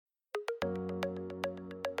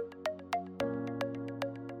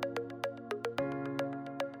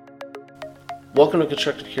Welcome to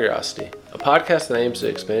Constructive Curiosity, a podcast that aims to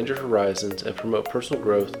expand your horizons and promote personal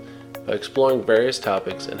growth by exploring various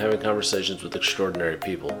topics and having conversations with extraordinary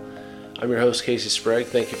people. I'm your host, Casey Sprague.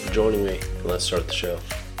 Thank you for joining me, and let's start the show.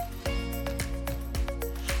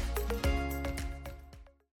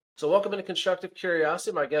 So welcome to Constructive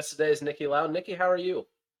Curiosity. My guest today is Niki Lau. Niki, how are you?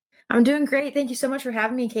 I'm doing great. Thank you so much for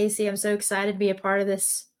having me, Casey. I'm so excited to be a part of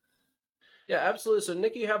this. Yeah, absolutely. So,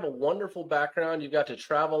 Niki, you have a wonderful background. You've got to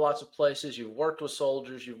travel lots of places. You've worked with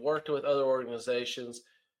soldiers. You've worked with other organizations.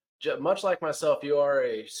 Much like myself, you are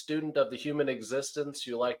a student of the human existence.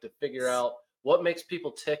 You like to figure out what makes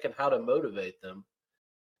people tick and how to motivate them.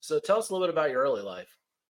 So, tell us a little bit about your early life.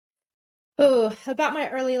 Oh, about my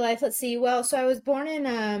early life. Let's see. Well, so I was born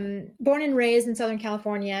and raised in Southern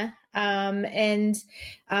California, and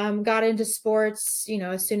got into sports,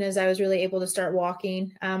 as soon as I was really able to start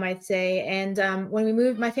walking, I'd say. And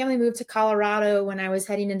when my family moved to Colorado when I was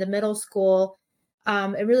heading into middle school.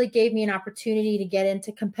 It really gave me an opportunity to get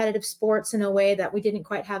into competitive sports in a way that we didn't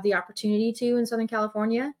quite have the opportunity to in Southern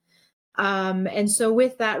California. And so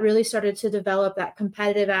with that, really started to develop that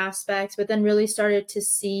competitive aspect, but then really started to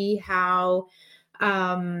see how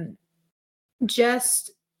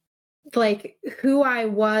just like who I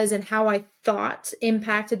was and how I thought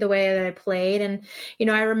impacted the way that I played. And,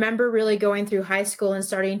 I remember really going through high school and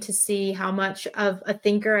starting to see how much of a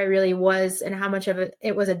thinker I really was and how much of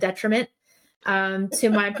it was a detriment to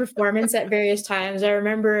my performance at various times. I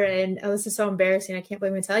remember, and this is so embarrassing, I can't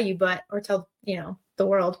believe I'm gonna tell you, or tell, the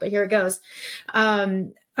world, but here it goes. I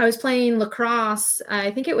was playing lacrosse. I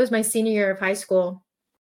think it was my senior year of high school.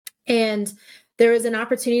 And there was an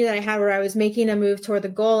opportunity that I had where I was making a move toward the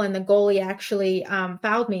goal, and the goalie actually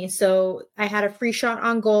fouled me. So I had a free shot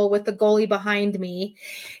on goal with the goalie behind me.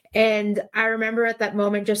 And I remember at that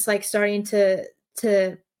moment just like starting to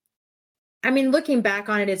looking back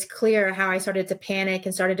on it, it's clear how I started to panic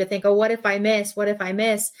and started to think, oh, what if I miss? What if I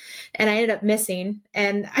miss? And I ended up missing.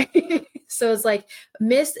 And so it's like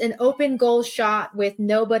missed an open goal shot with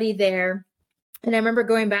nobody there. And I remember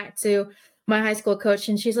going back to my high school coach,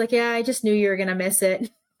 and she's like, yeah, I just knew you were going to miss it.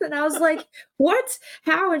 And I was like, what?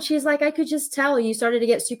 How? And she's like, I could just tell you started to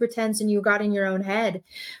get super tense and you got in your own head.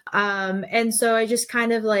 And so I just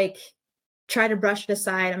kind of like try to brush it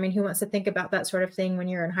aside. I mean, who wants to think about that sort of thing when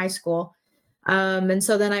you're in high school? And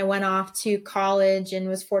so then I went off to college and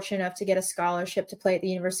was fortunate enough to get a scholarship to play at the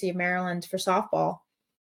University of Maryland for softball.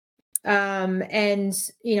 And,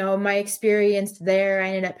 my experience there, I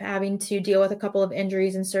ended up having to deal with a couple of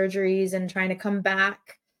injuries and surgeries and trying to come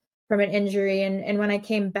back from an injury. And when I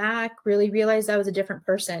came back, really realized I was a different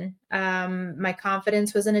person. My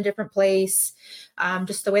confidence was in a different place.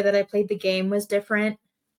 Just the way that I played the game was different.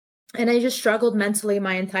 And I just struggled mentally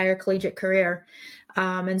my entire collegiate career.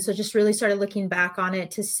 And so just really started looking back on it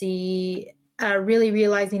to see, really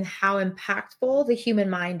realizing how impactful the human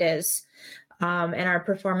mind is, and our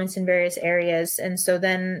performance in various areas. And so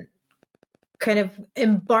then kind of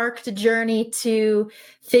embarked a journey to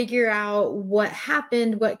figure out what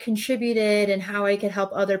happened, what contributed, and how I could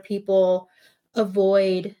help other people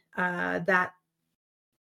avoid that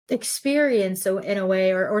experience, so in a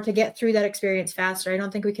way, or to get through that experience faster. I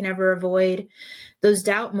don't think we can ever avoid those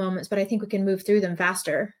doubt moments, but I think we can move through them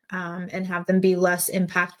faster, and have them be less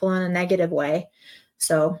impactful in a negative way.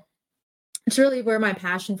 So it's really where my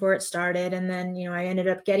passion for it started. And then, I ended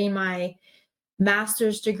up getting my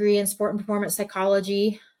master's degree in sport and performance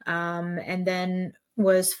psychology, and then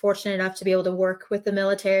was fortunate enough to be able to work with the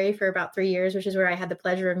military for about 3 years, which is where I had the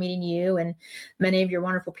pleasure of meeting you and many of your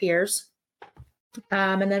wonderful peers.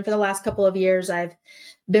 And then for the last couple of years, I've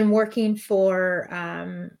been working for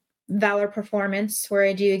Valor Performance, where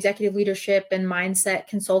I do executive leadership and mindset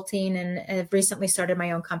consulting, and have recently started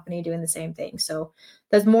my own company doing the same thing. So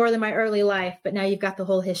that's more than my early life, but now you've got the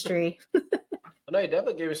whole history. No, you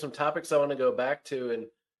definitely gave me some topics I want to go back to. And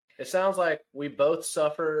it sounds like we both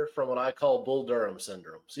suffer from what I call Bull Durham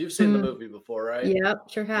syndrome. So you've seen the movie before, right? Yep,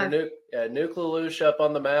 sure have. Nuke LaLoosh up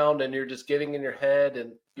on the mound, and you're just getting in your head,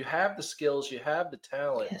 and you have the skills, you have the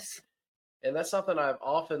talent. Yes. And that's something I've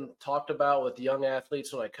often talked about with young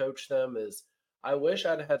athletes when I coach them is I wish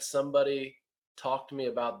I'd had somebody talk to me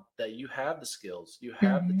about that. You have the skills, you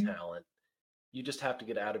have the talent. You just have to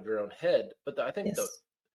get out of your own head. But I think Yes.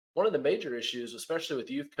 one of the major issues, especially with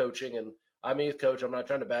youth coaching, and I'm a youth coach, I'm not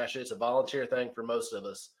trying to bash it. It's a volunteer thing for most of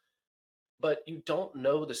us, but you don't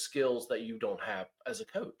know the skills that you don't have as a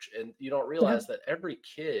coach. And you don't Yeah. realize that every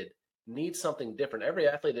kid needs something different. Every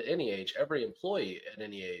athlete at any age, every employee at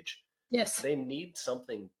any age, Yes. they need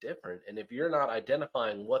something different. And if you're not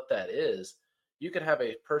identifying what that is, you could have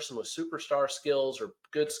a person with superstar skills or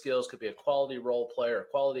good skills, could be a quality role player, a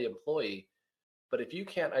quality employee, But if you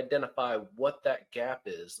can't identify what that gap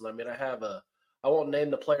is, and I mean, I won't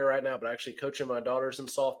name the player right now, but I actually coaching my daughters in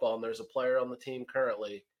softball, and there's a player on the team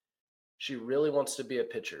currently. She really wants to be a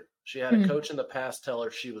pitcher. She had a Mm, coach in the past tell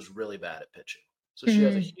her she was really bad at pitching. So she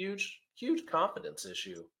has a mm, huge, huge confidence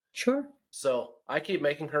issue. sure. So I keep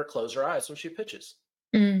making her close her eyes when she pitches.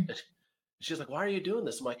 Mm, She's like, "Why are you doing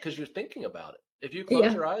this?" I'm like, "Because you're thinking about it. If you close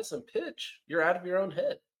yeah. your eyes and pitch, you're out of your own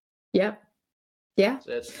head." Yep. Yeah.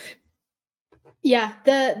 So it's Yeah.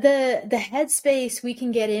 The headspace we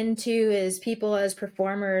can get into as people, as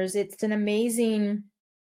performers, it's amazing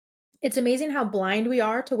how blind we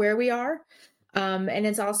are to where we are. And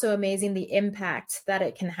it's also amazing the impact that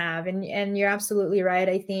it can have. And you're absolutely right.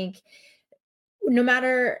 I think no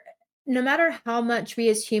matter no matter how much we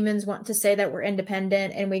as humans want to say that we're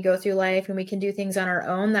independent and we go through life and we can do things on our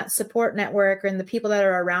own, that support network and the people that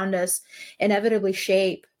are around us inevitably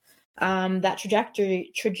shape that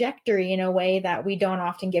trajectory in a way that we don't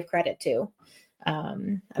often give credit to.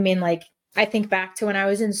 I mean, like, I think back to when I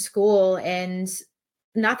was in school, and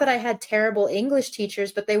not that I had terrible English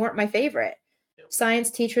teachers, but they weren't my favorite. you know,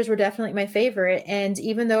 Science teachers were definitely my favorite. And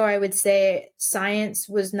even though I would say science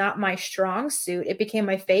was not my strong suit, it became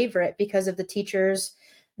my favorite because of the teachers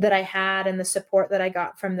that I had and the support that I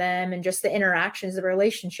got from them and just the interactions, the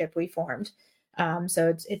relationship we formed.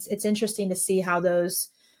 So it's interesting to see how those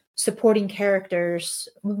supporting characters,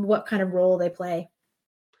 what kind of role they play.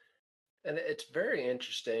 and it's very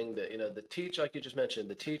interesting that the teach like you just mentioned,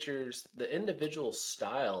 the teachers, the individual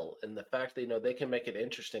style, and the fact that they can make it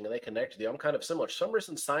interesting and they connect with you. I'm kind of similar. For some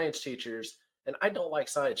reason, science teachers, and I don't like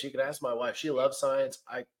science. You can ask my wife; she loves science.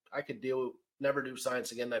 I could never do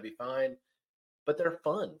science again. That'd be fine. But they're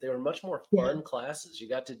fun. They were much more Yeah. fun classes. You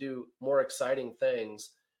got to do more exciting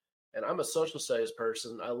things. And I'm a social studies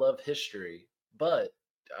person. I love history, but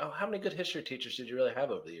how many good history teachers did you really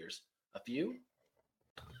have over the years? A few?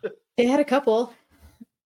 They had a couple,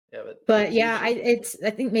 Yeah, but it but was yeah, usually I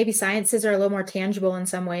think maybe sciences are a little more tangible in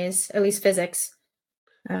some ways, at least physics.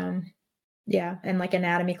 Um, yeah, and like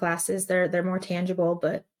anatomy classes, they're more tangible,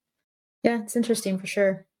 but yeah, it's interesting for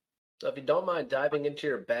sure. so. If you don't mind diving into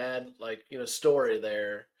your bad, story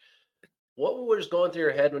there, what was going through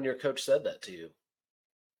your head when your coach said that to you?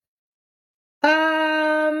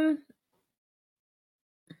 Um,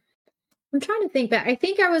 I'm trying to think back. I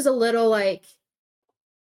think I was a little like,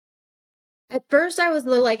 at first I was a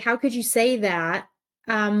little like, how could you say that?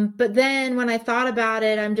 But then when I thought about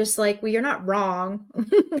it, I'm just like, well, you're not wrong.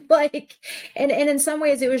 Like, and in some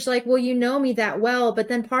ways it was like, well, you know me that well. But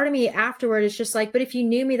then part of me afterward is just like, but if you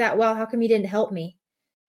knew me that well, how come you didn't help me?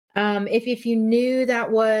 If you knew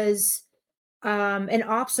that was an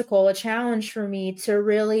obstacle, a challenge for me to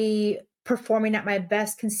really performing at my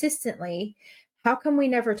best consistently, how come we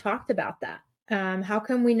never talked about that? How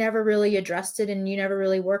come we never really addressed it and you never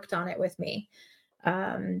really worked on it with me?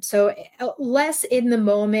 So less in the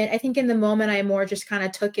moment. I think in the moment I more just kind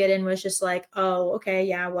of took it and was just like, oh, okay,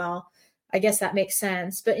 yeah, well, I guess that makes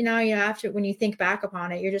sense. But now, after when you think back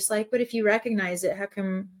upon it, you're just like, but if you recognize it, how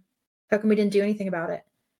come we didn't do anything about it?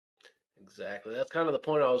 Exactly. That's kind of the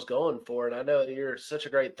point I was going for. And I know that you're such a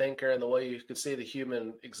great thinker, and the way you can see the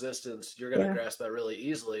human existence, you're going to Yeah. grasp that really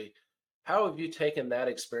easily. How have you taken that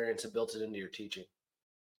experience and built it into your teaching?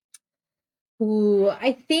 Ooh,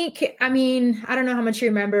 I mean, I don't know how much you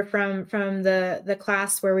remember from the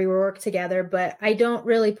class where we work together, but I don't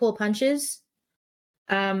really pull punches.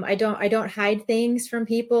 I don't hide things from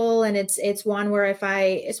people, and it's one where if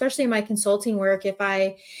I, especially in my consulting work, if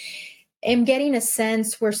I am getting a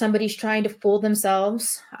sense where somebody's trying to fool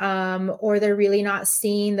themselves, or they're really not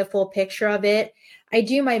seeing the full picture of it, I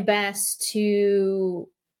do my best to,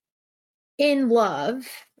 in love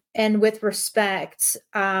and with respect,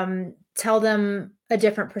 tell them a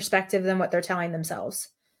different perspective than what they're telling themselves.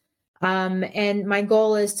 And my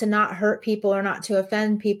goal is to not hurt people or not to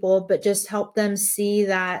offend people, but just help them see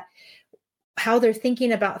that how they're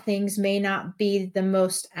thinking about things may not be the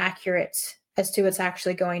most accurate as to what's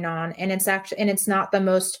actually going on. And it's not the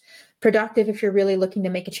most productive if you're really looking to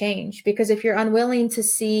make a change. Because if you're unwilling to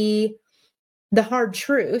see the hard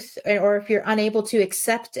truth, or if you're unable to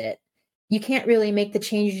accept it, you can't really make the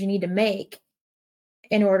changes you need to make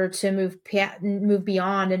in order to move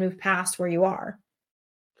beyond and move past where you are.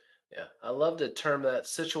 Yeah, I love to term that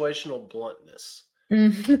situational bluntness,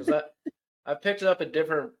 because Mhm. I picked it up at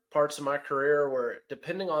different parts of my career where,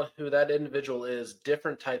 depending on who that individual is,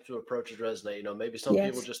 different types of approaches resonate. Maybe some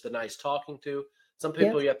people Yes. just the nice talking to. Some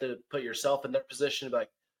people Yep. you have to put yourself in their position and be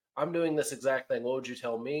like, "I'm doing this exact thing. What would you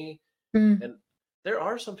tell me?" Mm. And there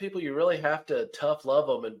are some people you really have to tough love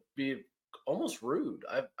them and be almost rude.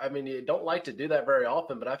 I mean, you don't like to do that very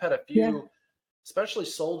often, but I've had a Yeah. few especially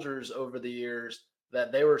soldiers over the years,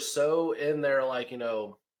 that they were so in their like,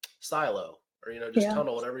 silo or, just Yeah.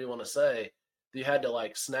 tunnel, whatever you want to say. You had to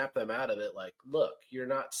like snap them out of it. Like, look, you're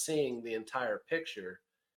not seeing the entire picture.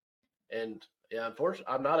 And yeah,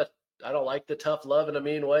 unfortunately, I don't like the tough love in a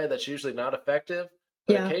mean way. That's usually not effective,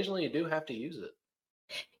 but Yeah. occasionally you do have to use it.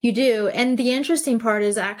 You do. And the interesting part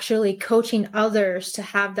is actually coaching others to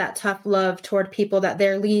have that tough love toward people that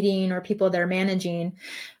they're leading or people they're managing.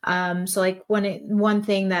 So like one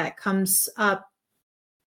thing that comes up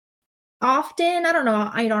often, I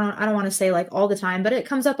don't want to say like all the time, but it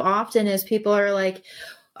comes up often is people are like,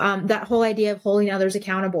 that whole idea of holding others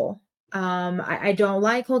accountable. I don't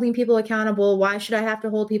like holding people accountable. Why should I have to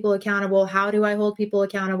hold people accountable? How do I hold people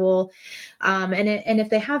accountable? And if if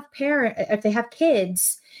they have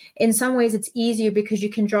kids, in some ways it's easier because you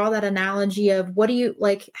can draw that analogy of what do you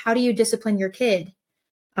like? How do you discipline your kid?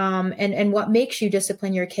 And what makes you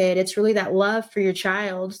discipline your kid? It's really that love for your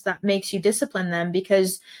child that makes you discipline them.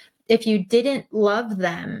 Because if you didn't love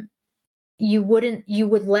them, you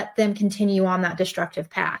would let them continue on that destructive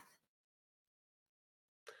path.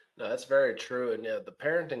 No, that's very true. And yeah, the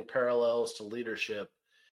parenting parallels to leadership.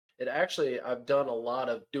 It actually, I've done a lot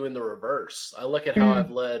of doing the reverse. I look at how I've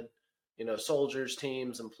Mm, led, soldiers,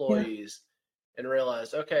 teams, yeah, employees, and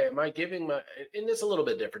realized, okay, am I giving and it's a little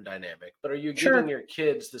bit different dynamic, but are you giving sure. your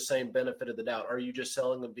kids the same benefit of the doubt? Are you just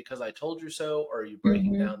selling them because I told you so? Or are you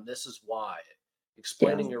breaking Hmm. down, this is why, Yeah.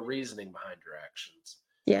 explaining your reasoning behind your actions?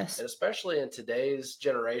 Yes. And especially in today's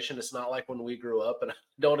generation, it's not like when we grew up, and I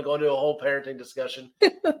don't want to go into a whole parenting discussion,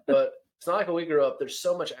 but it's not like when we grew up, there's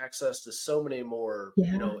so much access to so many more,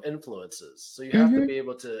 Yeah. influences. So you have to Hmm. be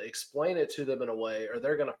able to explain it to them in a way, or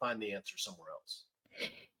they're going to find the answer somewhere else.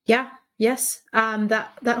 Yeah. Yes.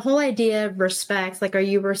 That whole idea of respect, like, are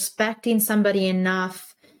you respecting somebody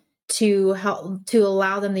enough to help to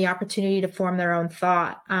allow them the opportunity to form their own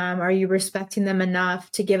thought? Are you respecting them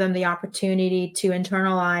enough to give them the opportunity to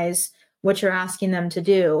internalize what you're asking them to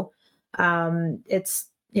do? It's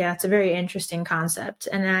Yeah, it's a very interesting concept,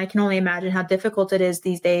 and I can only imagine how difficult it is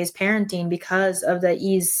these days parenting because of the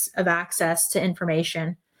ease of access to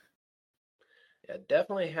information. Yeah,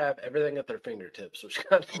 definitely have everything at their fingertips, which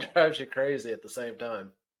kind of drives you crazy at the same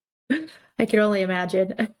time. I can only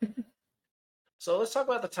imagine. So let's talk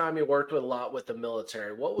about the time you worked with a lot with the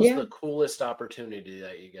military. What was Yeah. the coolest opportunity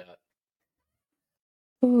that you got?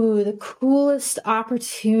 Ooh, the coolest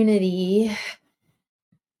opportunity.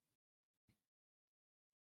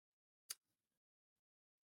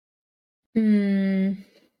 Hmm.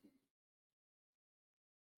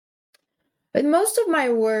 But most of my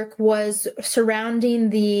work was surrounding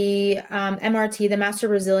the MRT, the Master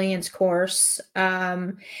Resilience course.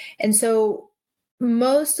 And so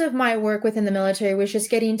most of my work within the military was just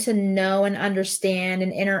getting to know and understand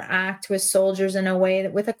and interact with soldiers in a way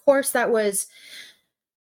that with a course that was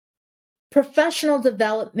professional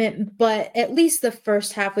development, but at least the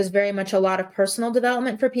first half was very much a lot of personal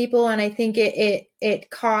development for people. And I think it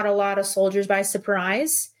caught a lot of soldiers by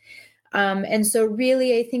surprise. And so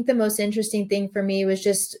really, I think the most interesting thing for me was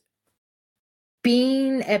just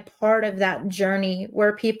being a part of that journey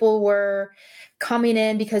where people were coming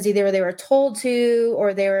in because either they were told to,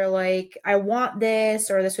 or they were like, I want this,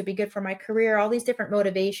 or this would be good for my career, all these different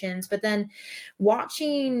motivations. But then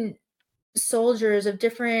watching soldiers of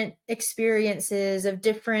different experiences, of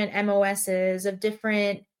different MOSs, of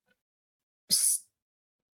different s-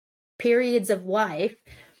 periods of life,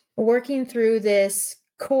 working through this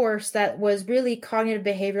course that was really cognitive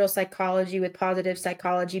behavioral psychology with positive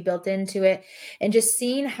psychology built into it, and just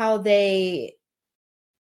seeing how they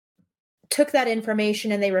took that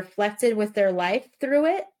information and they reflected with their life through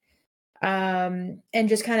it, and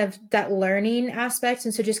just kind of that learning aspect,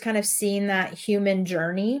 and so just kind of seeing that human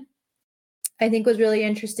journey, I think, was really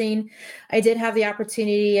interesting. I did have the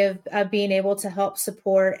opportunity of being able to help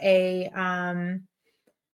support a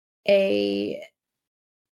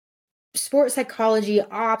sports psychology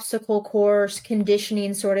obstacle course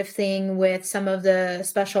conditioning sort of thing with some of the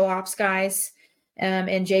special ops guys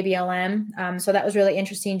in JBLM. So that was really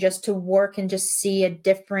interesting just to work and just see a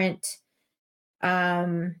different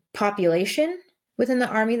population within the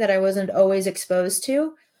Army that I wasn't always exposed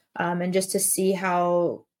to, and just to see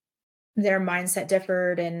how their mindset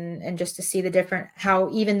differed, and just to see the different how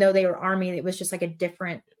even though they were Army, it was just like a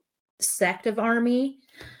different sect of Army.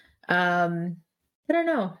 Um, I don't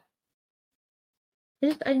know.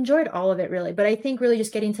 I enjoyed all of it really, but I think really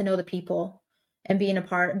just getting to know the people and being a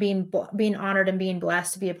part, being honored and being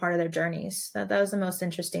blessed to be a part of their journeys. That was the most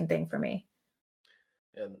interesting thing for me.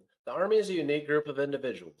 And the Army is a unique group of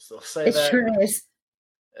individuals. They'll say It that. sure is.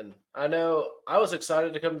 And I know I was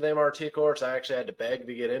excited to come to the MRT course. I actually had to beg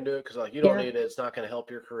to get into it because like, you don't Yeah. need it. It's not going to help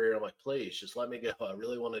your career. I'm like, please just let me go. I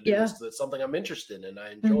really want to do this Yeah. because it's something I'm interested in and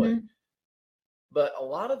I enjoy. Hmm. But a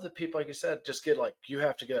lot of the people, like you said, just get like, you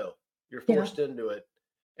have to go. You're Yeah. forced into it.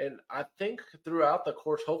 And I think throughout the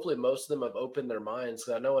course, hopefully most of them have opened their minds.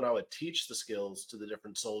 Because I know when I would teach the skills to the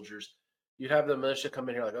different soldiers, you'd have them initially come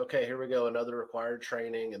in here like, okay, here we go, another required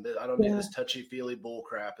training. And I don't need Yeah. this touchy feely bull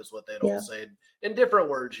crap, is what they'd all Yeah. say in different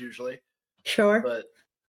words usually. Sure. But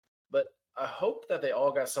but I hope that they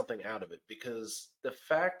all got something out of it because the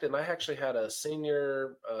fact, and I actually had a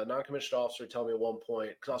senior non-commissioned officer tell me at one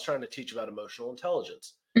point because I was trying to teach about emotional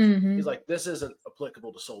intelligence. He's Hmm. like, "This isn't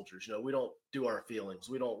applicable to soldiers. We don't do our feelings.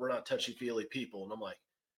 We're not touchy feely people." And I'm like,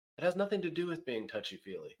 "It has nothing to do with being touchy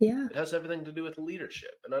feely. Yeah. It has everything to do with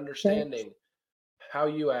leadership and Right. understanding how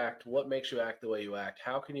you act, what makes you act the way you act,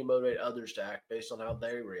 how can you motivate others to act based on how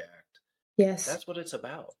they react. Yes. That's what it's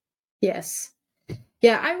about." Yes.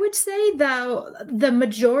 Yeah, I would say though the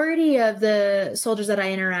majority of the soldiers that I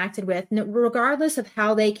interacted with, regardless of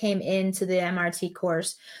how they came into the MRT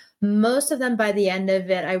course, most of them by the end of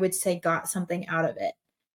it, I would say got something out of it,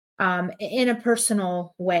 in a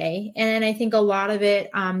personal way. And I think a lot of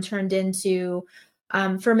it turned into,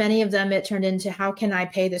 for many of them, it turned into how can I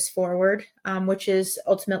pay this forward, which is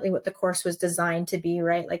ultimately what the course was designed to be,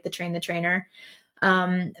 right? Like the train the trainer.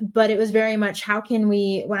 But it was very much how can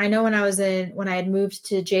we, when I know when I had moved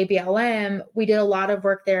to JBLM, we did a lot of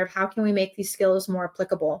work there of how can we make these skills more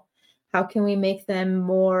applicable? How can we make them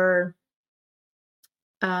more,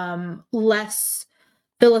 less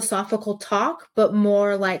philosophical talk, but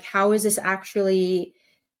more like how is this actually,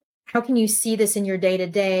 how can you see this in your day to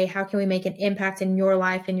day? How can we make an impact in your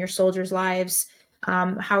life and your soldiers' lives?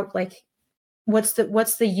 How, like, what's the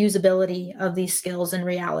usability of these skills in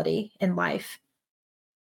reality in life?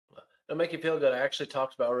 It'll make you feel good. I actually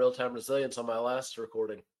talked about real time resilience on my last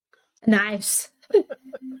recording. Nice.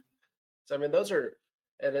 So I mean, those are,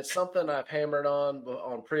 and it's something I've hammered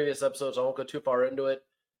on previous episodes. I won't go too far into it,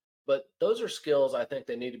 but those are skills I think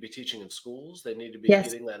they need to be teaching in schools. They need to be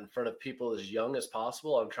Yes. getting that in front of people as young as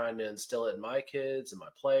possible. I'm trying to instill it in my kids and my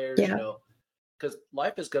players, Yeah. because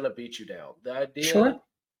life is going to beat you down. The idea Sure.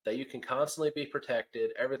 that you can constantly be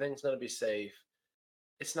protected, everything's going to be safe,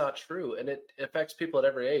 it's not true. And it affects people at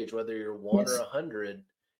every age, whether you're one or Yes. 100.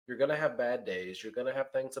 You're going to have bad days. You're going to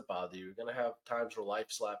have things that bother you. You're going to have times where life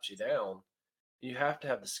slaps you down. You have to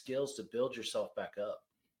have the skills to build yourself back up.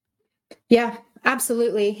 Yeah,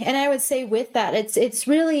 absolutely. And I would say with that, it's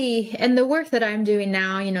really, and the work that I'm doing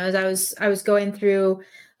now, as I was going through,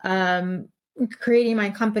 um creating my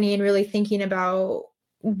company and really thinking about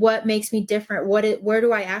what makes me different, where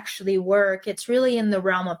do I actually work? It's really in the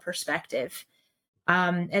realm of perspective.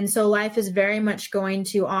 And so life is very much going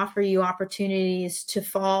to offer you opportunities to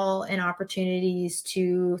fall and opportunities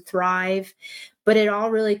to thrive. But it all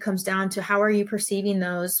really comes down to how are you perceiving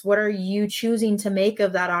those? What are you choosing to make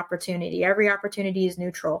of that opportunity? Every opportunity is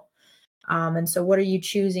neutral. And so what are you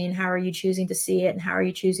choosing? How are you choosing to see it? And how are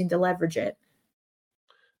you choosing to leverage it?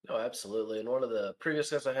 No, absolutely. And one of the previous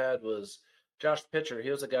guests I had was Josh Pitcher. He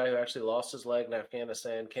was a guy who actually lost his leg in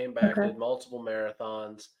Afghanistan, came back, Okay. did multiple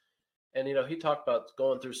marathons. And, he talked about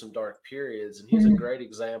going through some dark periods. And he's a Mhm. great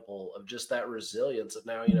example of just that resilience of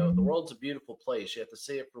now, the Mhm. world's a beautiful place. You have to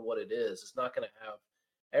see it for what it is. It's not going to have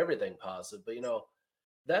everything positive. But,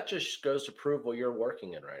 that just goes to prove what you're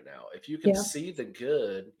working in right now. If you can Yeah, see the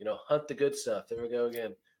good, hunt the good stuff. There we go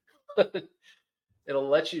again. It'll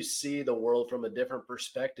let you see the world from a different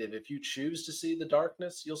perspective. If you choose to see the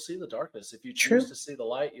darkness, you'll see the darkness. If you choose true. to see the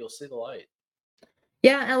light, you'll see the light.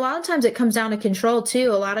 Yeah, and a lot of times it comes down to control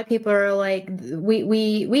too. A lot of people are like,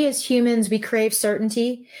 we as humans, we crave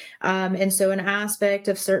certainty, and so an aspect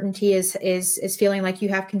of certainty is feeling like you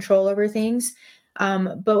have control over things.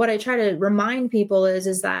 But what I try to remind people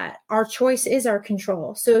is that our choice is our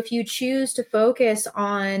control. So if you choose to focus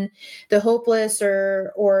on the hopeless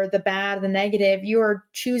or the bad, the negative, you are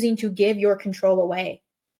choosing to give your control away.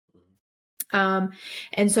 Mhm. um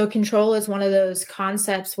and so control is one of those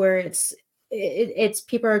concepts where it's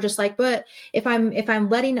people are just like, but if I'm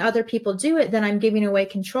letting other people do it, then I'm giving away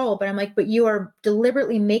control. But I'm like, but you are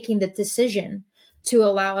deliberately making the decision to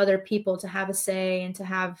allow other people to have a say and to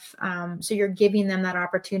have, so you're giving them that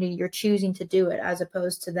opportunity, you're choosing to do it as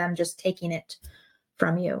opposed to them just taking it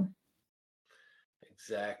from you.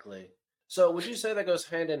 Exactly. So, would you say that goes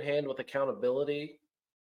hand in hand with accountability,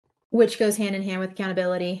 Which goes hand in hand with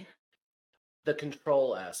accountability. the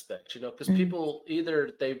control aspect? Because Mm. people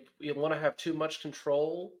either they want to have too much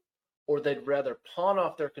control, or they'd rather pawn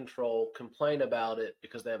off their control, complain about it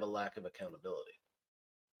because they have a lack of accountability.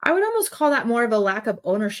 I would almost call that more of a lack of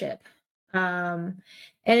ownership. Um,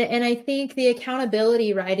 and I think the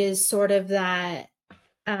accountability, right, is sort of that,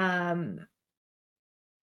 um,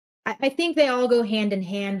 I think they all go hand in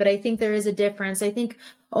hand, but I think there is a difference. I think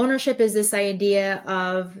ownership is this idea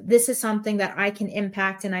of this is something that I can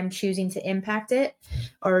impact and I'm choosing to impact it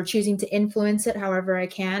or choosing to influence it however I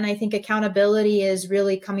can. I think accountability is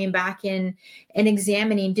really coming back in and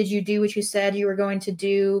examining, did you do what you said you were going to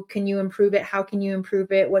do? Can you improve it? How can you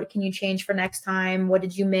improve it? What can you change for next time? What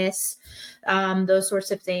did you miss? Those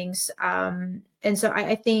sorts of things. And so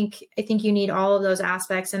I think you need all of those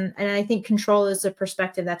aspects, and I think control is the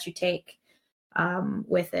perspective that you take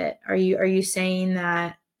with it. Are you saying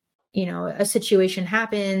that a situation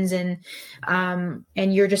happens and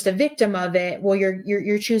you're just a victim of it? Well,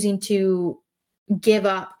 you're choosing to give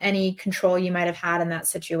up any control you might have had in that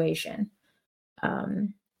situation,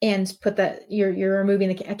 and put that you're removing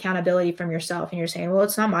the accountability from yourself, and you're saying, well,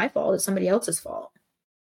 it's not my fault, it's somebody else's fault.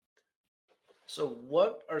 So,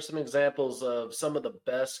 what are some examples of some of the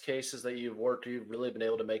best cases that you've worked where you've really been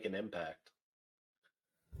able to make an impact?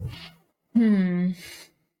 Hmm.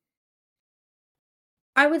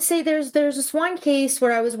 I would say there's this one case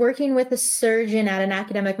where I was working with a surgeon at an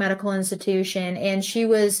academic medical institution, and she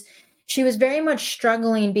was very much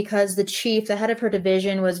struggling because the head of her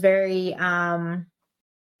division, was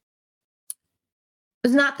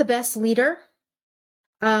not the best leader.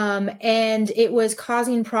 And it was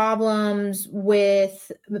causing problems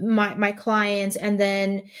with my clients. And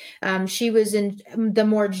then she was in the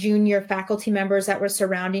more junior faculty members that were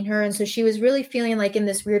surrounding her. And so she was really feeling like in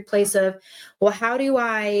this weird place of, well,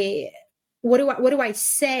 what do I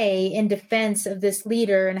say in defense of this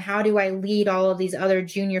leader? And how do I lead all of these other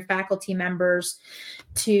junior faculty members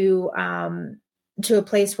to a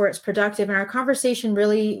place where it's productive? And our conversation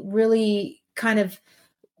really, really kind of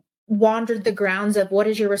wandered the grounds of what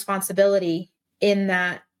is your responsibility in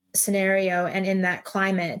that scenario and in that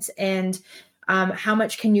climate, and how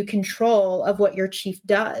much can you control of what your chief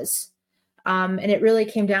does. And it really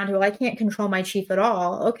came down to, well, I can't control my chief at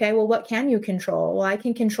all. Okay, well, what can you control? Well, I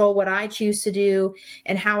can control what I choose to do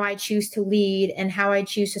and how I choose to lead and how I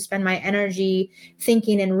choose to spend my energy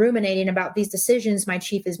thinking and ruminating about these decisions my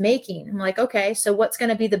chief is making. I'm like, okay, so what's going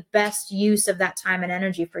to be the best use of that time and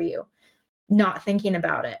energy for you? Not thinking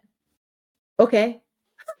about it. Okay,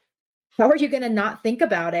 how are you going to not think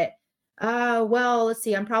about it? Well, let's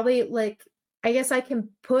see. I'm probably like, I guess I can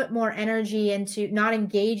put more energy into not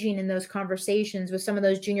engaging in those conversations with some of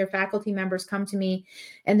those junior faculty members come to me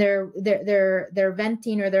and they're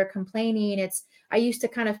venting or they're complaining. I used to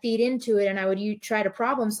kind of feed into it and I would try to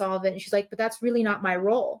problem solve it. And she's like, but that's really not my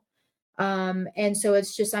role. And so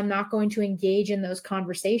it's just, I'm not going to engage in those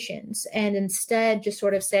conversations and instead just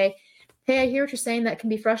sort of say, hey, I hear what you're saying. That can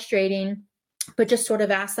be frustrating, but just sort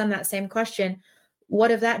of ask them that same question.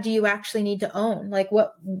 What of that do you actually need to own? Like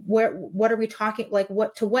what are we talking, like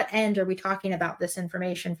to what end are we talking about this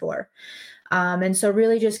information for? And so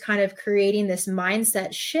really just kind of creating this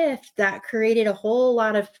mindset shift that created a whole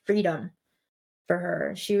lot of freedom for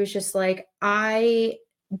her. She was just like, I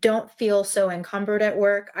don't feel so encumbered at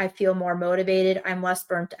work. I feel more motivated. I'm less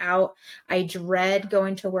burnt out. I dread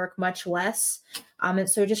going to work much less. And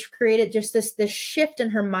so just created just this shift in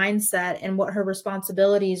her mindset and what her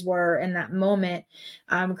responsibilities were in that moment,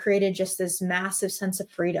 created just this massive sense of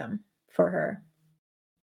freedom for her.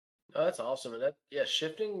 Oh, that's awesome. And yeah,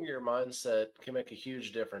 shifting your mindset can make a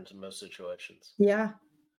huge difference in most situations. Yeah.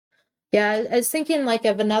 Yeah, I was thinking like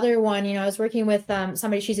of another one. I was working with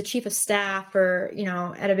somebody, she's a chief of staff or,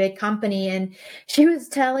 at a big company. And she was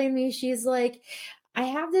telling me, she's like, I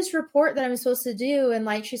have this report that I'm supposed to do. And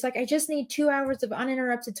like, she's like, I just need 2 hours of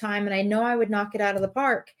uninterrupted time. And I know I would knock it out of the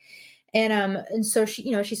park. And so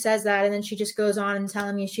she says that, and then she just goes on and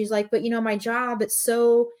telling me, she's like, but my job,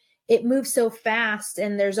 it moves so fast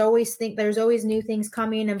and there's always new things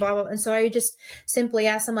coming and blah, blah. And so I just simply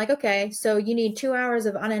asked them like, okay, so you need 2 hours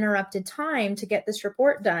of uninterrupted time to get this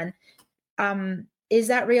report done. Is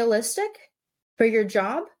that realistic for your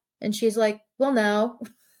job? And she's like, well, no.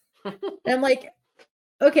 And I'm like,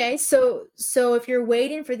 okay, so if you're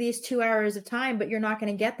waiting for these 2 hours of time, but you're not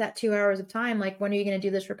going to get that 2 hours of time, like when are you going to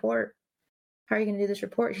do this report? How are you going to do this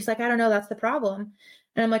report? She's like, I don't know. That's the problem.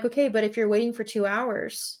 And I'm like, okay, but if you're waiting for 2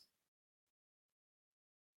 hours,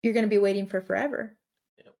 you're going to be waiting for forever.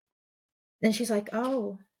 Yep. And she's like,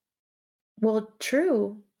 oh, well,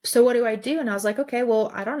 true. So what do I do? And I was like, okay,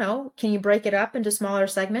 well, I don't know. Can you break it up into smaller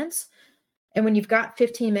segments? And when you've got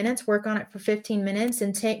 15 minutes, work on it for 15 minutes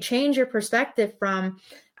and change your perspective from,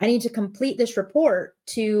 I need to complete this report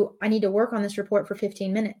to, I need to work on this report for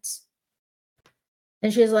 15 minutes.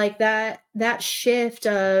 And she's like, that shift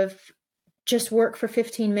of just work for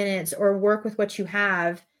 15 minutes or work with what you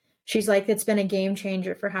have, she's like, it's been a game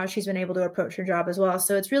changer for how she's been able to approach her job as well.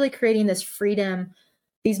 So it's really creating this freedom,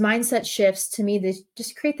 these mindset shifts to me, they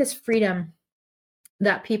just create this freedom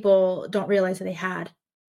that people don't realize that they had.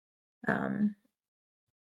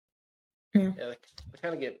 Yeah, they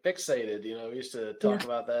kind of get fixated. We used to Yeah. talk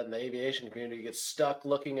about that in the aviation community. You get stuck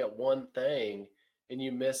looking at one thing and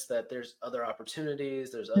you miss that there's other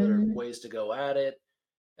opportunities, there's other Mhm. ways to go at it.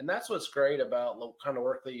 And that's what's great about the kind of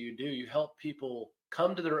work that you do. You help people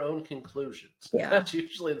come to their own conclusions. Yeah. That's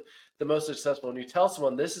usually the most successful. When you tell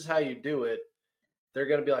someone this is how you do it, they're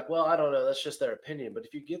going to be like, well, I don't know. That's just their opinion. But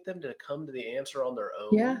if you get them to come to the answer on their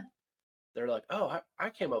Yeah. own, they're like, oh, I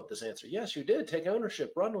came up with this answer. Yes, you did. Take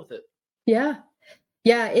ownership, run with it. Yeah.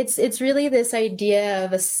 Yeah, it's really this idea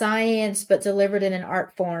of a science but delivered in an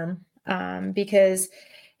art form. Because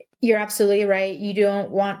you're absolutely right. You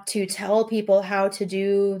don't want to tell people how to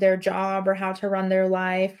do their job or how to run their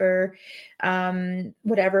life or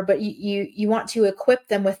whatever, but you want to equip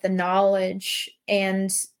them with the knowledge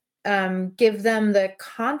and give them the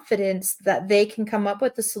confidence that they can come up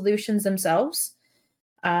with the solutions themselves,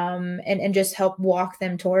 and just help walk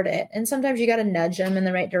them toward it. And sometimes you got to nudge them in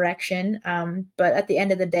the right direction. But at the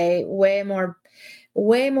end of the day, way more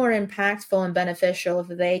impactful and beneficial if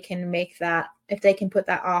they can if they can put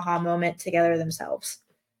that aha moment together themselves.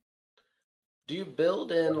 Do you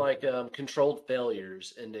build in like controlled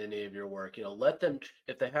failures into any of your work? Let them,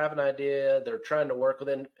 if they have an idea, they're trying to work with.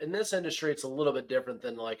 In this industry, it's a little bit different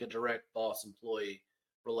than like a direct boss employee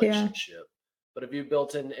Yeah. relationship. But have you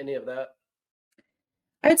built in any of that?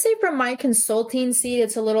 I would say from my consulting seat,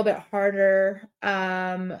 it's a little bit harder.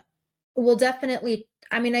 We'll definitely,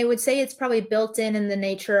 I mean, I would say it's probably built in the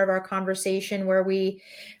nature of our conversation where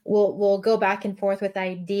we'll go back and forth with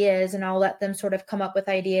ideas, and I'll let them sort of come up with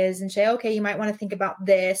ideas and say, okay, you might want to think about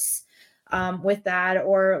this with that,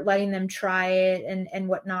 or letting them try it and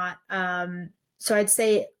whatnot. So I'd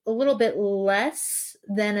say a little bit less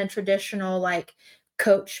than a traditional like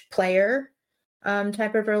coach player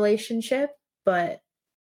type of relationship, but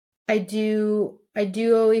I do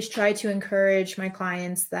always try to encourage my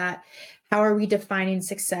clients that how are we defining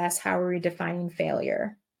success? How are we defining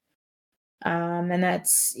failure? And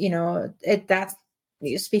that's, that's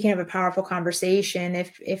speaking of a powerful conversation,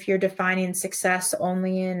 if you're defining success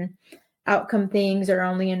only in outcome things or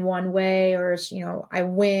only in one way, or I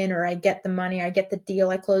win or I get the money, I get the deal,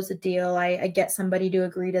 I close the deal, I get somebody to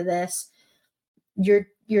agree to this, you're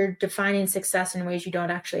defining success in ways you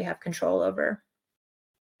don't actually have control over.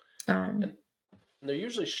 And they're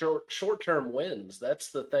usually short-term wins.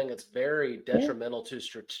 That's the thing that's very Yeah. detrimental to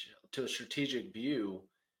a strategic view.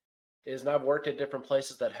 And I've worked at different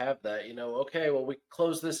places that have that. Okay, well, we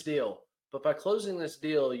close this deal, but by closing this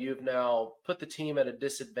deal, you've now put the team at a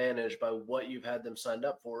disadvantage by what you've had them signed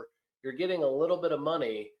up for. You're getting a little bit of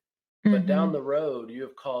money, but down Mhm. the road, you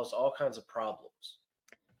have caused all kinds of problems.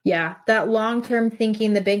 Yeah, that long-term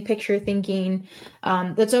thinking, the big picture thinking,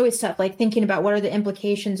 that's always tough. Like thinking about what are the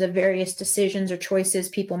implications of various decisions or choices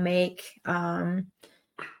people make.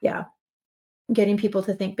 Yeah, getting people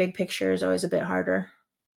to think big picture is always a bit harder.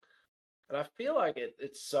 And I feel like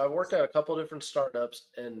it's so I worked at a couple different startups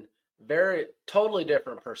and very totally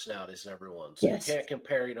different personalities in everyone. So you Yes. can't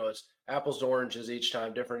compare, it's apples to oranges each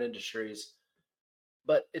time, different industries.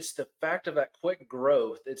 But it's the fact of that quick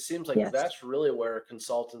growth. It seems like Yes. that's really where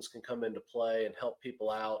consultants can come into play and help people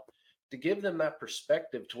out to give them that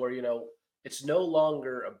perspective to where, it's no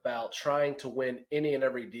longer about trying to win any and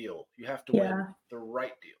every deal. You have to win Yeah. the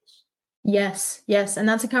right deals. Yes. Yes. And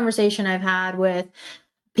that's a conversation I've had with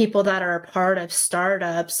people that are a part of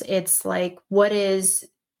startups. It's like,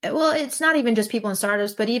 well, it's not even just people in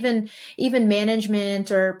startups, but even management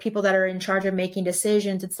or people that are in charge of making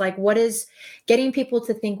decisions. It's like, what is getting people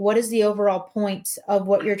to think, what is the overall point of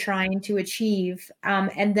what you're trying to achieve?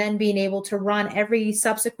 And then being able to run every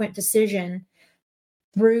subsequent decision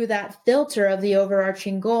through that filter of the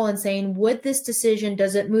overarching goal and saying, would this decision,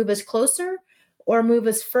 does it move us closer or move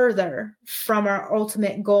us further from our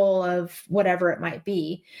ultimate goal of whatever it might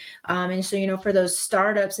be? And so, for those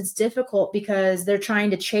startups, it's difficult because they're trying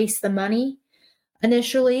to chase the money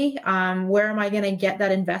initially. Where am I going to get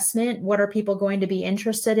that investment? What are people going to be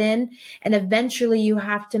interested in? And eventually you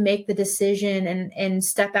have to make the decision and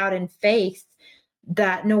step out in faith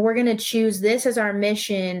that no, we're going to choose this as our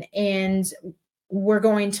mission, and we're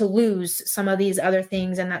going to lose some of these other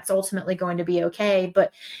things, and that's ultimately going to be okay.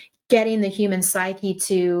 But getting the human psyche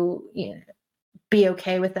to be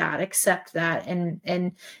okay with that, accept that,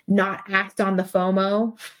 and not act on the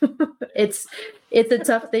FOMO. Yeah. it's it's a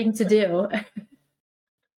tough thing to do.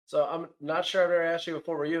 So I'm not sure I've ever asked you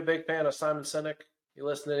before. Were you a big fan of Simon Sinek? You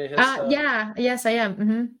listen to any of his stuff? Yeah, yes, I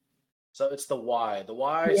am. So it's the why. The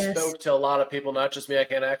why Yes, spoke to a lot of people, not just me. I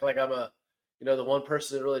can't act like I'm the one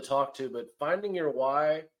person to really talk to, but finding your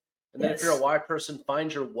why. And then if you're a yes, why person,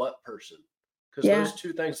 find your what person. Because yeah, those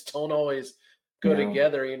two things don't always go no,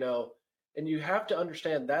 together. And you have to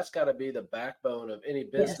understand that's got to be the backbone of any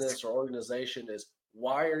yes, business or organization is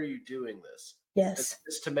why are you doing this? If yes,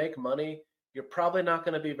 it's to make money, you're probably not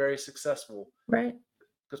going to be very successful right,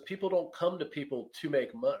 because people don't come to people to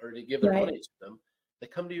make money or to give their right, money to them. They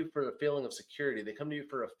come to you for a feeling of security. They come to you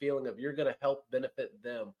for a feeling of you're going to help benefit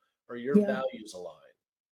them or your yeah, values align.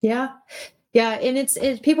 yeah. Yeah, and it's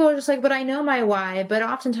people are just like, but I know my why. But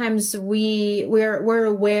oftentimes we're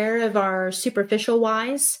aware of our superficial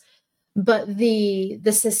whys, but the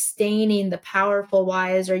sustaining, the powerful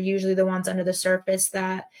whys are usually the ones under the surface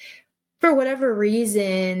that, for whatever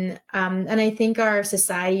reason, and I think our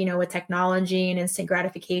society, with technology and instant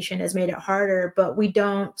gratification, has made it harder. But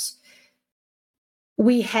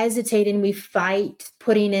we hesitate and we fight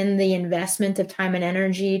putting in the investment of time and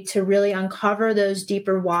energy to really uncover those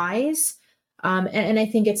deeper whys. And I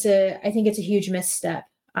think it's a huge misstep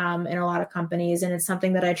in a lot of companies, and it's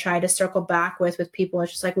something that I try to circle back with people.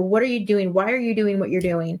 It's just like, well, what are you doing? Why are you doing what you're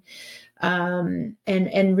doing?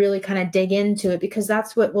 And really kind of dig into it, because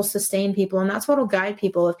that's what will sustain people, and that's what will guide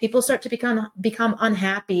people. If people start to become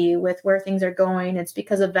unhappy with where things are going, it's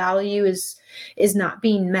because a value is not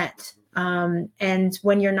being met. And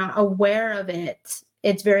when you're not aware of it,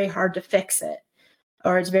 it's very hard to fix it,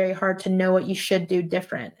 or it's very hard to know what you should do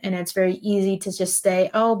different. And it's very easy to just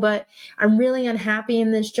say, oh, but I'm really unhappy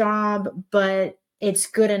in this job, but it's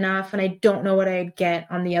good enough, and I don't know what I'd get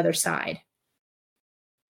on the other side.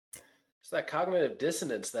 It's that cognitive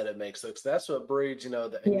dissonance that it makes. So that's what breeds,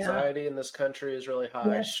 the Yeah. anxiety in this country is really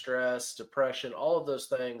high, Yes. stress, depression, all of those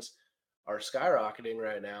things are skyrocketing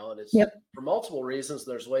right now. And it's Yep. for multiple reasons.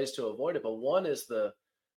 There's ways to avoid it. But one is the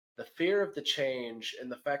fear of the change and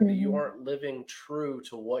the fact that you Mhm. aren't living true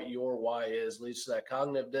to what your why is leads to that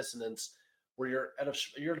cognitive dissonance where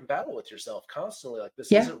you're in battle with yourself constantly like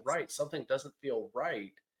this Yeah. isn't right, something doesn't feel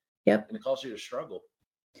right, Yep. and it causes you to struggle.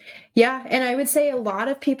 Yeah, and I would say a lot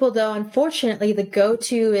of people, though, unfortunately, the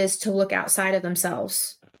go-to is to look outside of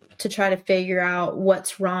themselves to try to figure out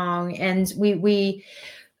what's wrong. And we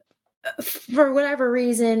for whatever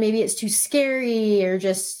reason, maybe it's too scary, or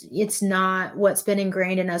just it's not what's been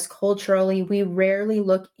ingrained in us culturally, we rarely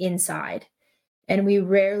look inside. And we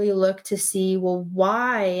rarely look to see, well,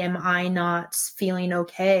 why am I not feeling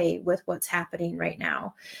okay with what's happening right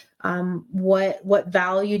now? What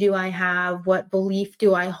value do I have? What belief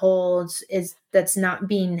do I hold is that's not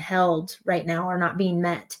being held right now or not being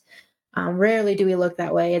met? Rarely do we look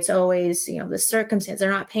that way. It's always, the circumstance, they're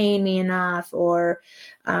not paying me enough, or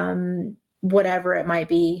whatever it might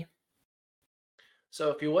be. So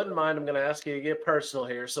if you wouldn't mind, I'm going to ask you to get personal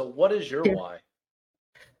here. So what is your Sure. why?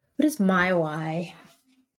 What is my why?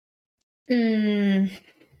 Mm,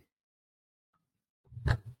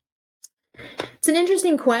 It's an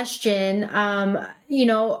interesting question.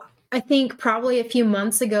 I think probably a few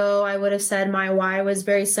months ago, I would have said my why was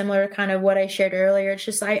very similar to kind of what I shared earlier. It's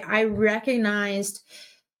just I recognized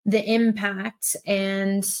the impact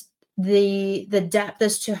and the depth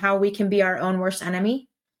as to how we can be our own worst enemy.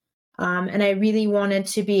 And I really wanted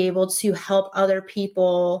to be able to help other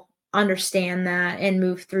people understand that and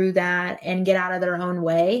move through that and get out of their own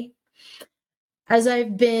way. As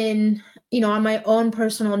I've been, on my own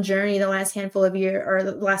personal journey the last handful of years, or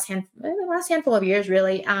the last handful of years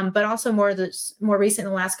really, but also more recent in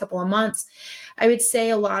the last couple of months, I would say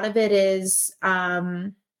a lot of it is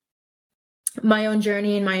my own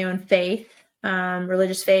journey and my own faith,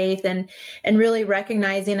 religious faith, and really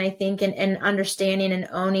recognizing, I think, and understanding and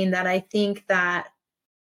owning that I think that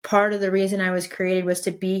part of the reason I was created was to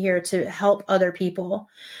be here to help other people,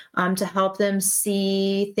 to help them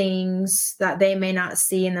see things that they may not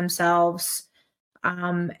see in themselves.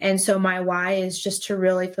 And so my why is just to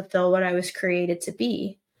really fulfill what I was created to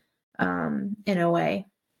be, in a way.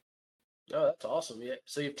 Oh, that's awesome. Yeah.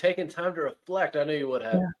 So you've taken time to reflect. I knew you would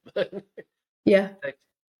have. Yeah. Yeah.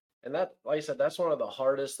 And that, like I said, that's one of the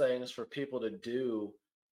hardest things for people to do.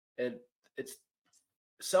 And it's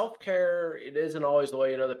self-care. It isn't always the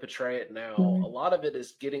way they portray it now. A Mhm. lot of it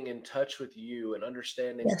is getting in touch with you and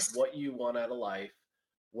understanding Yes. what you want out of life,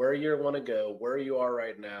 where you want to go, where you are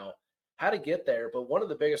right now, how to get there. But one of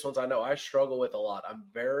the biggest ones I know I struggle with a lot. I'm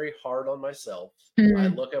very hard on myself. I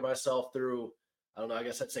Mhm. look at myself through, I don't know, I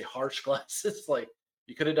guess I'd say harsh glasses. Like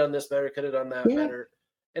you could have done this better, could have done that Yeah. better.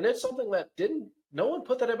 And it's something that didn't no one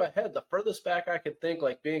put that in my head. The furthest back I could think,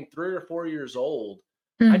 like being 3 or 4 years old,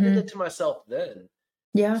 I did Mm-hmm. it to myself then.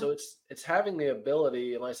 Yeah. So it's having the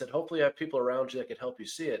ability, and like I said, hopefully you have people around you that can help you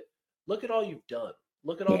see it. Look at all you've done.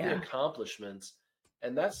 Look at all the Yeah. accomplishments.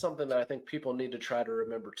 And that's something that I think people need to try to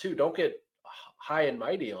remember too. Don't get high and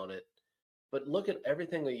mighty on it, but look at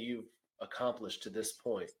everything that you've accomplished to this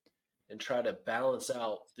point and try to balance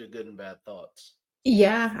out the good and bad thoughts.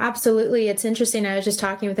 Yeah, absolutely. It's interesting. I was just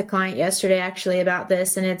talking with a client yesterday actually about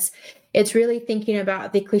this, and it's really thinking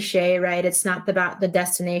about the cliche, right? It's not about the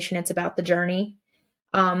destination, it's about the journey.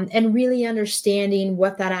 And really understanding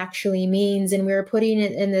what that actually means. And we were putting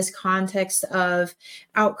it in this context of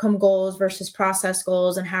outcome goals versus process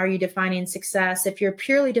goals, and how are you defining success? If you're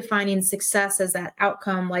purely defining success as that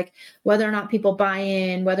outcome, like whether or not people buy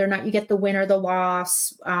in, whether or not you get the win or the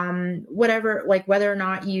loss, whatever, like whether or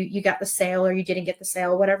not you got the sale or you didn't get the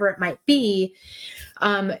sale, whatever it might be.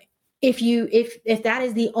 Um, if that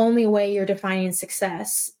is the only way you're defining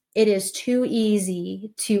success, it is too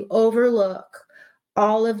easy to overlook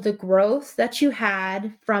all of the growth that you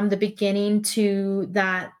had from the beginning to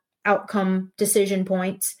that outcome decision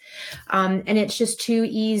point. And it's just too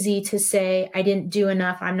easy to say, I didn't do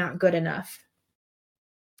enough, I'm not good enough.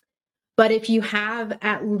 But if you have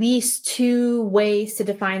at least two ways to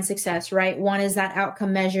define success, right? One is that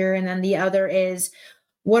outcome measure, and then the other is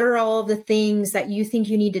what are all of the things that you think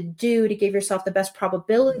you need to do to give yourself the best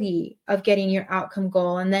probability of getting your outcome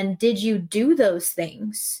goal? And then did you do those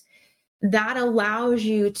things? That allows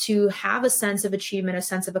you to have a sense of achievement, a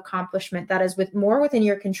sense of accomplishment that is more within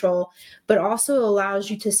your control, but also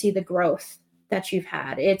allows you to see the growth that you've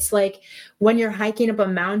had. It's like when you're hiking up a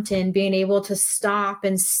mountain, being able to stop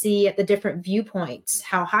and see at the different viewpoints,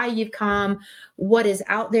 how high you've come, what is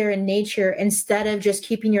out there in nature, instead of just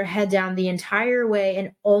keeping your head down the entire way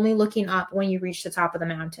and only looking up when you reach the top of the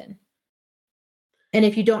mountain. And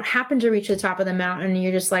if you don't happen to reach the top of the mountain,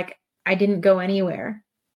 you're just like, I didn't go anywhere.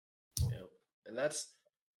 Yeah. And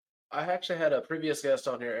I actually had a previous guest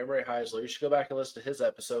on here, Emery Heisler. You should go back and listen to his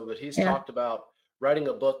episode, but he's Yeah. talked about writing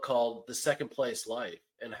a book called The Second Place Life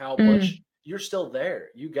and how much Mm. you're still there.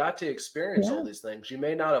 You got to experience all Yeah. these things. You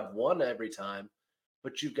may not have won every time,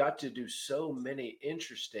 but you got to do so many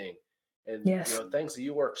interesting and Yes. things that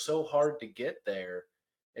you work so hard to get there.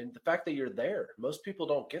 And the fact that you're there, most people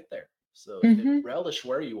don't get there. So to Mm-hmm. relish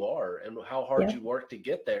where you are and how hard Yeah. you work to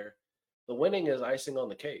get there, the winning is icing on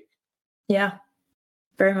the cake. Yeah.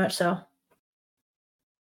 Very much so.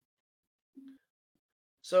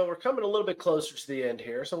 So we're coming a little bit closer to the end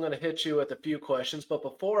here, so I'm going to hit you with a few questions. But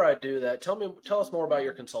before I do that, tell us more about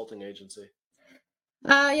your consulting agency.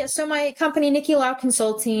 Yeah. So my company, Niki Lau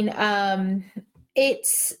Consulting,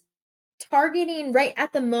 it's targeting right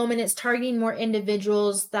at the moment. It's targeting more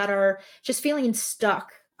individuals that are just feeling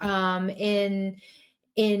stuck in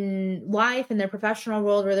life, in their professional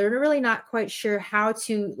world, where they're really not quite sure how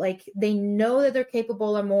to, like, they know that they're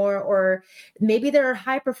capable of more, or maybe they're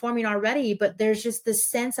high performing already, but there's just this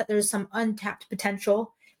sense that there's some untapped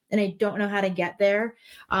potential and I don't know how to get there.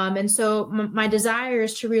 And so my desire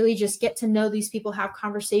is to really just get to know these people, have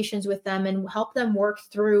conversations with them, and help them work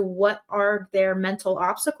through what are their mental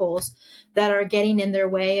obstacles that are getting in their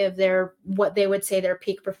way of their, what they would say their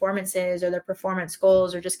peak performances or their performance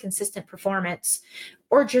goals, or just consistent performance,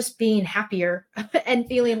 or just being happier and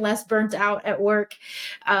feeling less burnt out at work.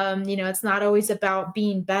 It's not always about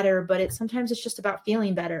being better, but sometimes it's just about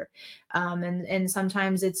feeling better. And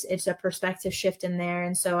sometimes it's a perspective shift in there.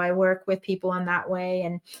 And so I work with people in that way,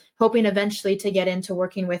 and hoping eventually to get into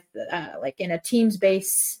working with like in a teams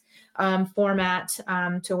based format,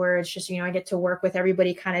 to where it's just, I get to work with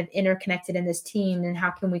everybody kind of interconnected in this team, and how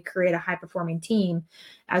can we create a high performing team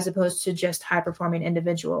as opposed to just high performing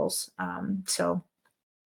individuals. So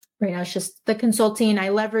right now it's just the consulting. I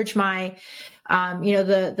leverage my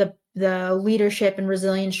the leadership and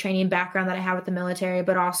resilience training background that I have with the military,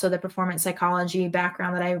 but also the performance psychology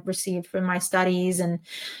background that I received from my studies, and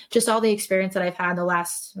just all the experience that I've had the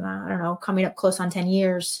last, coming up close on 10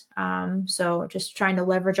 years. So just trying to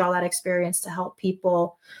leverage all that experience to help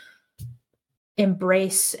people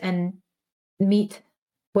embrace and meet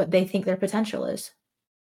what they think their potential is.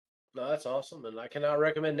 No, that's awesome. And I cannot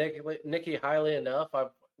recommend Nikki highly enough.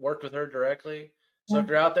 I've worked with her directly. So Yeah. if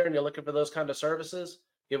you're out there and you're looking for those kind of services,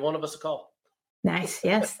 give one of us a call. Nice.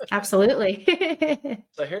 Yes, absolutely.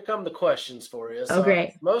 So here come the questions for you. Oh, So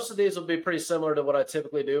great. most of these will be pretty similar to what I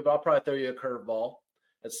typically do, but I'll probably throw you a curveball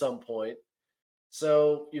at some point.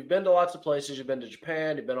 So you've been to lots of places. You've been to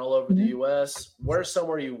Japan. You've been all over the Mm-hmm. U.S. Where's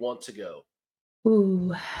somewhere you want to go?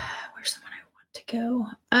 Ooh, where's someone I want to go?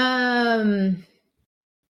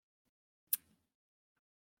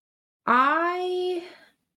 I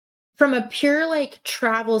from a pure like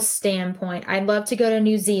travel standpoint, I'd love to go to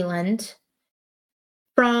New Zealand.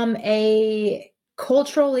 From a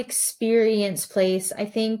cultural experience place, I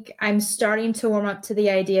think I'm starting to warm up to the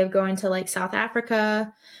idea of going to like South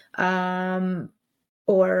Africa, um,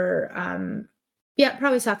 or yeah,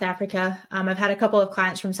 probably South Africa. I've had a couple of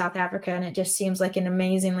clients from South Africa, and it just seems like an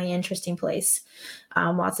amazingly interesting place.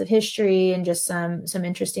 Lots of history and just some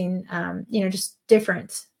interesting, just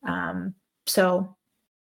different. So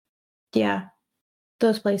yeah,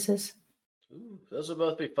 those places. Ooh, those would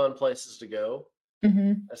both be fun places to go.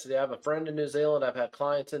 Hmm. I said, yeah, I have a friend in New Zealand. I've had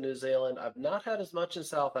clients in New Zealand. I've not had as much in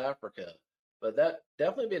South Africa, but that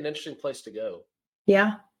definitely be an interesting place to go.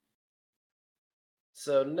 Yeah.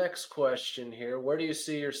 So, next question here. Where do you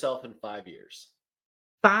see yourself in 5 years?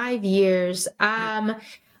 5 years.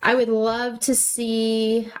 I would love to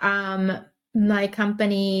see my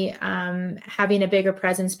company having a bigger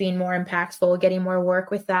presence, being more impactful, getting more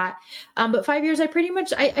work with that. But 5 years,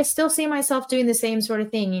 I still see myself doing the same sort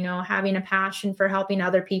of thing, having a passion for helping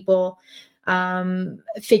other people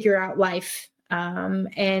figure out life.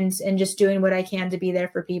 And just doing what I can to be there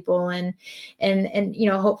for people, and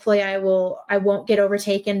hopefully I won't get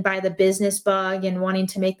overtaken by the business bug and wanting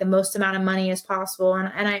to make the most amount of money as possible,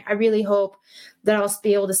 and I really hope that I'll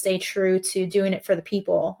be able to stay true to doing it for the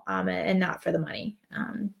people, and not for the money,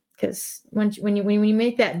 because when you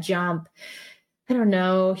make that jump, I don't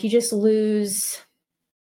know, you lose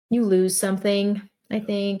something, I Yeah.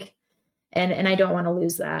 think, and I don't want to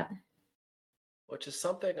lose that. Which is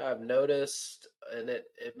something I've noticed, and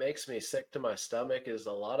it makes me sick to my stomach, is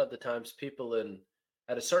a lot of the times people in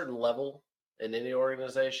at a certain level in any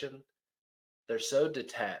organization, they're so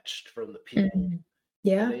detached from the people. Mhm. And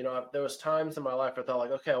Yeah. there was times in my life I thought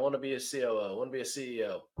like, okay, I want to be a COO, I want to be a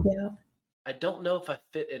CEO. Yeah. I don't know if I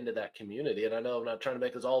fit into that community, and I know I'm not trying to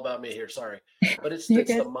make this all about me here. Sorry, but it's You're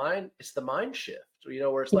it's the good. mind it's the mind shift.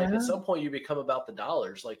 Where it's like at Yeah. some point you become about the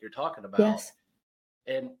dollars, like you're talking about, Yes.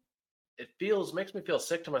 and it feels makes me feel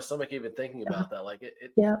sick to my stomach even thinking Yeah. about that. Like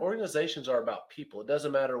Yeah. organizations are about people. It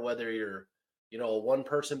doesn't matter whether you're a one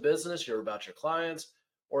person business, you're about your clients,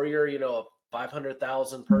 or you're a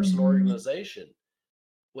 500,000 person Mhm. organization.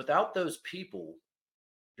 Without those people,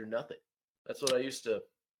 you're nothing. That's what I used to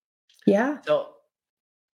Yeah. tell.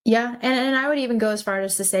 Yeah, and I would even go as far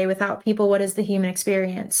as to say without people, what is the human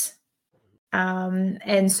experience?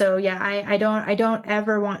 And so yeah, I don't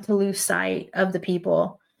ever want to lose sight of the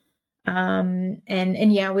people.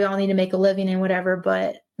 And yeah, we all need to make a living and whatever,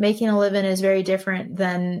 but making a living is very different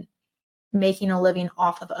than making a living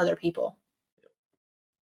off of other people.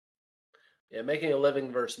 Yeah, making a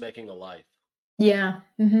living versus making a life. Yeah.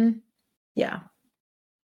 Hmm. Yeah.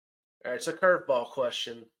 All right, it's a curveball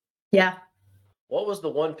question. Yeah. What was the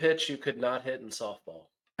one pitch you could not hit in softball?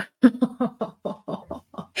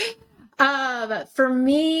 For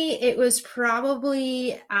me, it was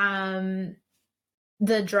probably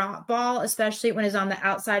the drop ball, especially when it's on the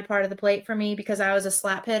outside part of the plate for me, because I was a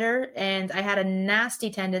slap hitter and I had a nasty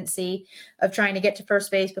tendency of trying to get to first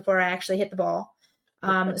base before I actually hit the ball.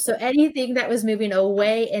 So anything that was moving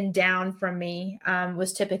away and down from me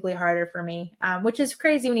was typically harder for me, which is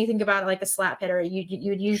crazy when you think about it. Like a slap hitter, you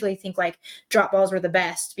would usually think like drop balls were the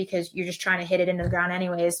best because you're just trying to hit it into the ground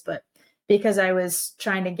anyways. But because I was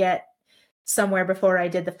trying to get somewhere before I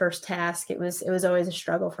did the first task, it was always a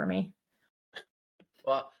struggle for me.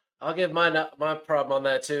 Well, I'll give my problem on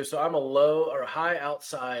that too. So I'm a low or high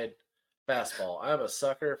outside fastball. I'm a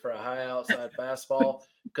sucker for a high outside fastball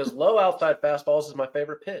because low outside fastballs is my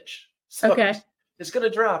favorite pitch. So Okay. it's gonna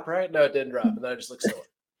drop, right? No, it didn't drop, and then I just look silly.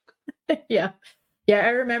 Yeah. Yeah, I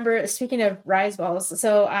remember, speaking of rise balls.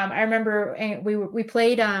 So I remember we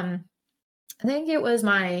played I think it's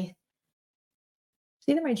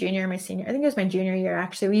either my junior or my senior. I think it was my junior year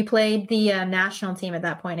actually. We played the national team at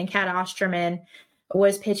that point, and Kat Osterman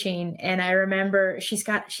was pitching, and I remember she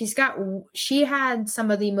had some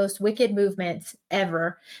of the most wicked movements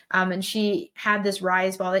ever, and she had this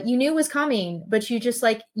rise ball that you knew was coming, but you just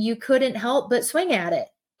like you couldn't help but swing at it.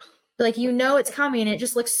 Like it's coming, and it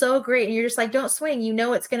just looks so great, and you're just like, don't swing. You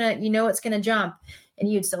know it's gonna jump, and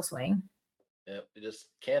you'd still swing. Yeah, you just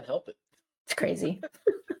can't help it. It's crazy.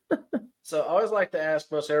 So I always like to ask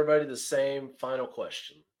most everybody the same final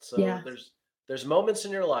question. So Yeah. there's moments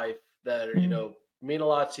in your life that are, Mhm. mean a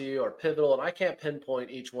lot to you or pivotal, and I can't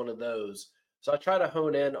pinpoint each one of those. So I try to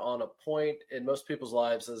hone in on a point in most people's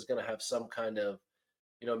lives that is going to have some kind of,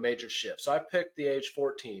 major shift. So I picked the age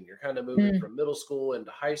 14. You're kind of moving Mm. from middle school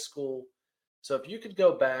into high school. So if you could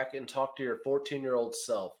go back and talk to your 14-year-old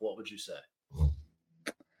self, what would you say?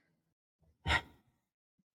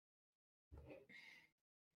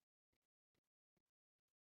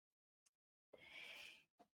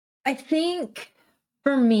 I think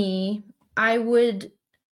for me, I would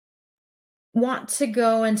want to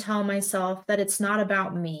go and tell myself that it's not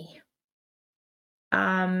about me.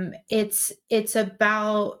 It's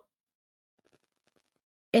about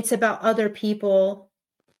other people.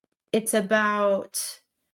 It's about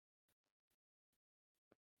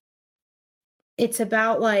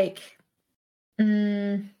like,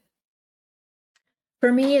 mm,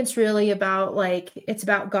 for me, it's really about like, it's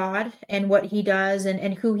about God and what he does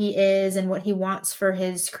and who he is and what he wants for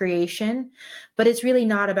his creation. But it's really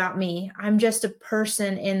not about me. I'm just a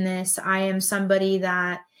person in this. I am somebody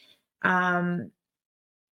that, um,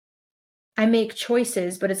 I make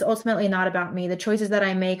choices, but it's ultimately not about me. The choices that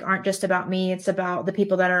I make aren't just about me. It's about the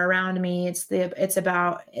people that are around me. It's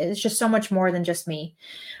just so much more than just me.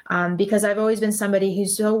 Because I've always been somebody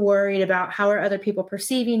who's so worried about how are other people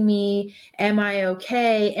perceiving me? Am I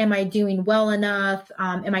okay? Am I doing well enough?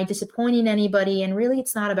 Am I disappointing anybody? And really,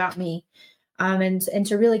 it's not about me. And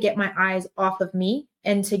to really get my eyes off of me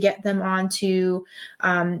and to get them onto,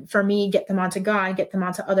 for me, get them onto God, get them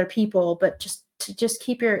onto other people, but just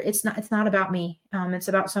keep it's not about me. It's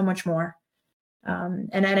about so much more.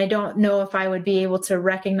 And I don't know if I would be able to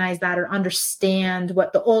recognize that or understand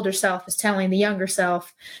what the older self is telling the younger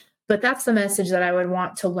self, but that's the message that I would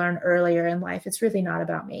want to learn earlier in life. It's really not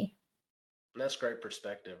about me. That's great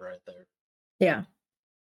perspective right there. Yeah.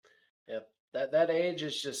 Yep. That age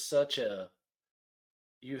is just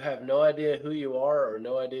you have no idea who you are or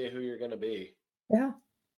no idea who you're going to be. Yeah.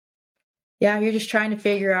 Yeah. You're just trying to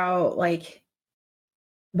figure out like,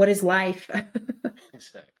 what is life?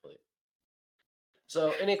 Exactly.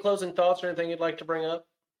 So, any closing thoughts or anything you'd like to bring up?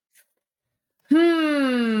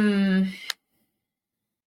 I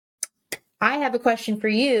have a question for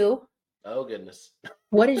you. Oh, goodness.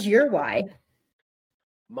 What is your why?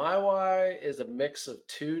 My why is a mix of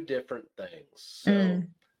two different things. So,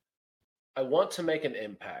 I want to make an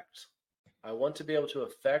impact. I want to be able to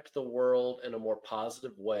affect the world in a more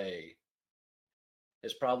positive way.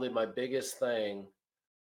 Is probably my biggest thing.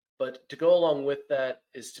 But to go along with that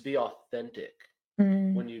is to be authentic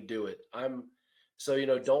when you do it.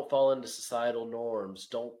 Don't fall into societal norms.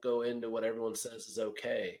 Don't go into what everyone says is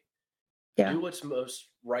okay. Yeah. Do what's most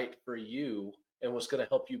right for you and what's going to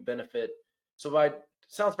help you benefit. It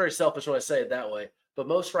sounds very selfish when I say it that way, but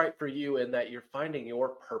most right for you in that you're finding your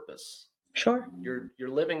purpose. Sure. You're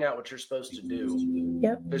living out what you're supposed to do.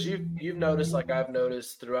 Yep. Because you've noticed, like I've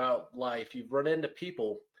noticed throughout life, you've run into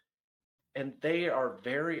people and they are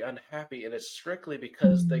very unhappy, and it's strictly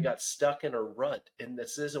because they got stuck in a rut, and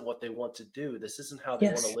this isn't what they want to do. This isn't how they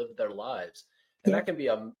want to live their lives. And that can be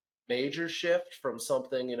a major shift from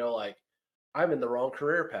something, like I'm in the wrong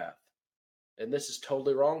career path and this is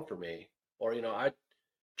totally wrong for me. Or, I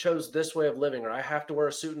chose this way of living, or I have to wear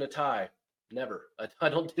a suit and a tie. Never. I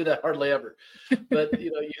don't do that hardly ever. But,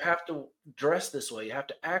 you have to dress this way. You have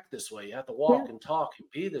to act this way. You have to walk and talk and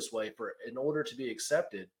be this way in order to be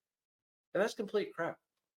accepted. And that's complete crap.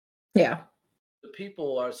 Yeah. The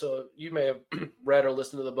people are, so you may have read or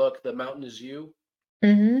listened to the book, The Mountain Is You.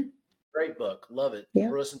 Mm-hmm. Great book. Love it. Yeah.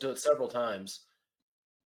 I've listened to it several times.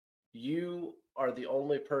 You are the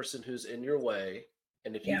only person who's in your way.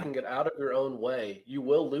 And if you can get out of your own way, you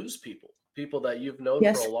will lose people that you've known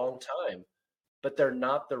for a long time, but they're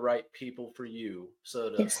not the right people for you. So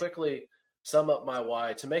to quickly sum up my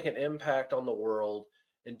why, to make an impact on the world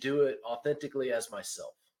and do it authentically as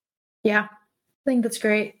myself. Yeah, I think that's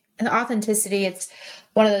great. And authenticity, it's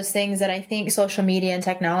one of those things that I think social media and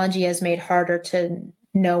technology has made harder to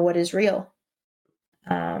know what is real.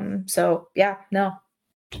 I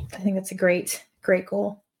think that's a great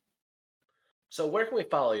goal. So where can we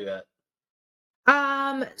follow you at?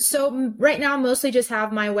 So right now, mostly just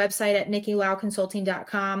have my website at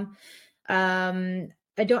nikilauconsulting.com.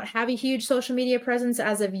 I don't have a huge social media presence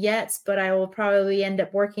as of yet, but I will probably end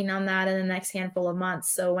up working on that in the next handful of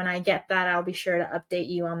months. So when I get that, I'll be sure to update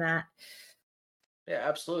you on that. Yeah,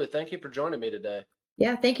 absolutely. Thank you for joining me today.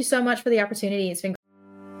 Yeah, thank you so much for the opportunity. It's been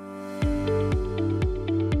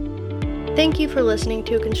Thank you for listening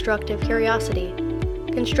to Constructive Curiosity.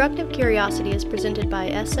 Constructive Curiosity is presented by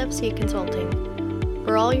SFC Consulting.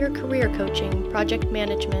 For all your career coaching, project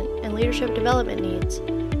management, and leadership development needs,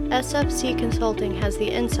 SFC Consulting has the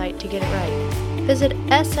insight to get it right. Visit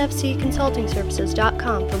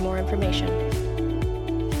sfcconsultingservices.com for more information.